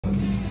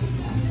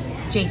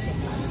Jason,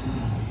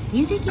 do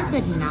you think you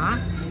could not?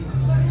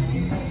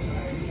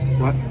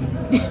 What?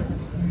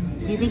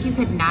 Do you think you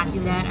could not do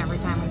that every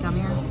time we come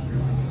here?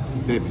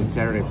 Babe, it's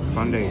Saturday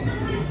fun day.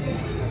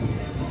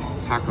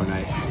 Taco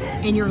night.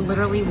 And you're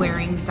literally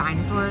wearing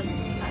dinosaurs?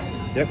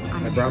 Yep.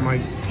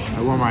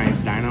 I wore my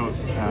dino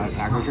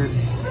taco shirt.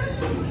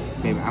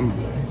 Babe, I'm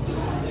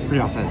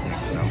pretty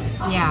authentic, so.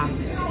 Yeah,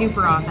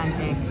 super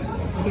authentic.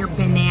 With your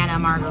banana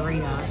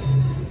margarita.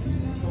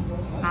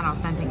 Not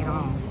authentic at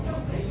all.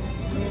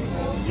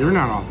 You're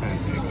not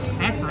authentic.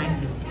 That's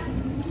fine.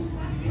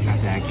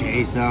 Got that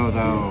queso,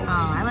 though.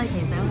 Oh, I like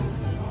queso.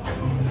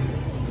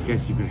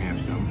 Guess you can have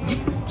some.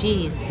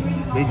 Jeez.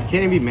 Babe, you can't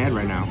even be mad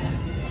right now.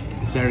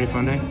 It's Saturday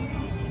fun day.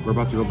 We're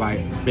about to go buy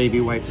baby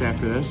wipes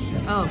after this.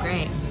 Oh,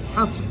 great.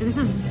 Oh, this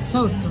is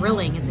so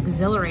thrilling. It's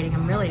exhilarating.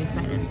 I'm really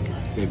excited.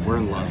 Babe, we're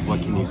in love.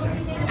 What can you say?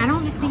 I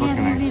don't think What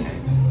can I say?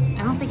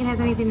 I don't think it has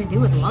anything to do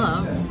with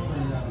love.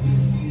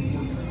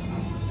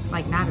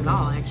 Like, not at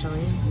all,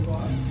 actually.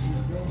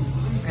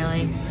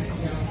 Really?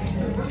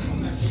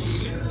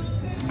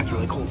 It's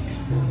really cold.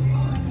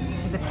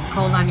 Is it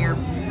cold on your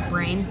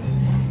brain?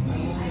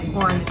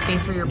 Or in the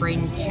space where your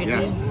brain should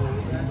Yeah. be?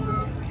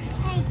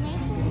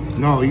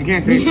 No, you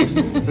can't taste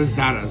this. This is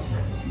Dada's.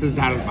 This is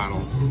Dada's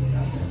bottle.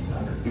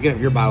 You can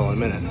have your bottle in a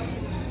minute.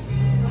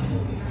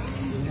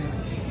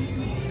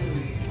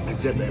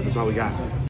 That's it, babe. That's all we got.